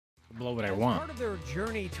blow what I As want. part of their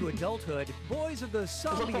journey to adulthood, boys of the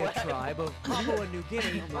Samia tribe of Papua New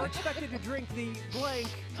Guinea are expected to drink the blank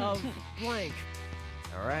of blank.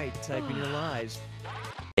 All right, type in your lies.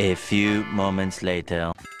 A few moments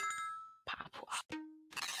later.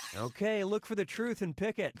 Okay, look for the truth and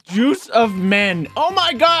pick it. Juice of men. Oh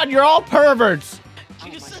my god, you're all perverts.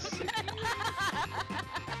 Juice of men.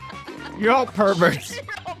 You're all perverts.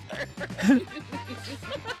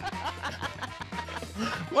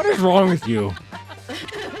 What is wrong with you?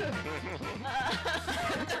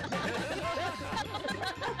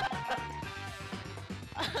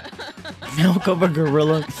 Milk of a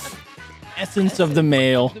gorilla. Essence of the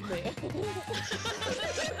male.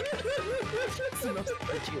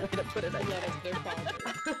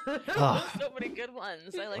 So many good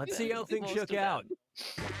ones. I like Let's that. see how things Most shook of them. out.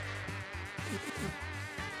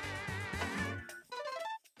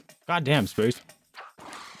 Goddamn, Space.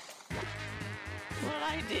 What did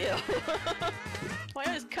I do? Why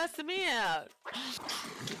are you cussing me out?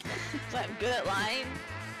 So I'm good at lying?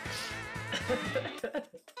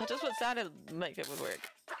 That's just what sounded like it would work.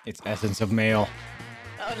 It's essence of male.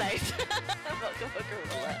 Oh, nice. Welcome,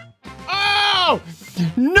 gorilla. Oh!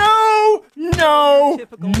 No! No!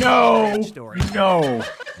 Typical No! bad story. No!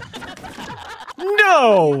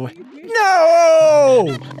 No!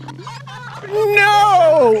 No!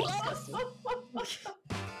 No!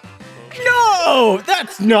 No!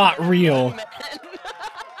 That's not real.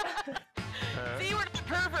 See, we're not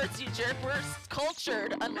perverts, you jerk. We're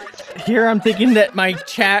cultured, unlike Here I'm thinking that my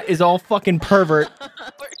chat is all fucking pervert,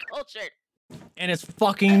 we're cultured. and it's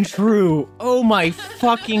fucking true. Oh my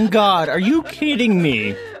fucking god, are you kidding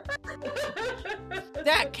me?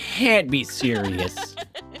 That can't be serious.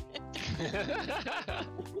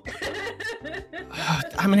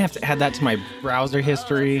 I'm gonna have to add that to my browser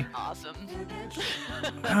history. Awesome.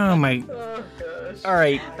 Oh my.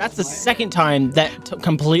 Alright, that's the second time that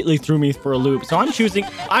completely threw me for a loop. So I'm choosing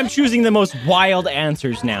the most wild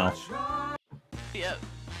answers now. Yep.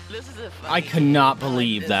 This is a funny I cannot one. I like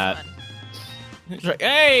believe this that. one. It's like,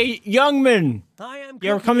 hey, young man, I am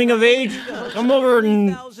you're Cookie, coming and of I age? will lead the host Come of over and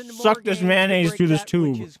 3,000 more suck this games to mayonnaise break through this that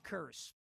tube. witch's curse.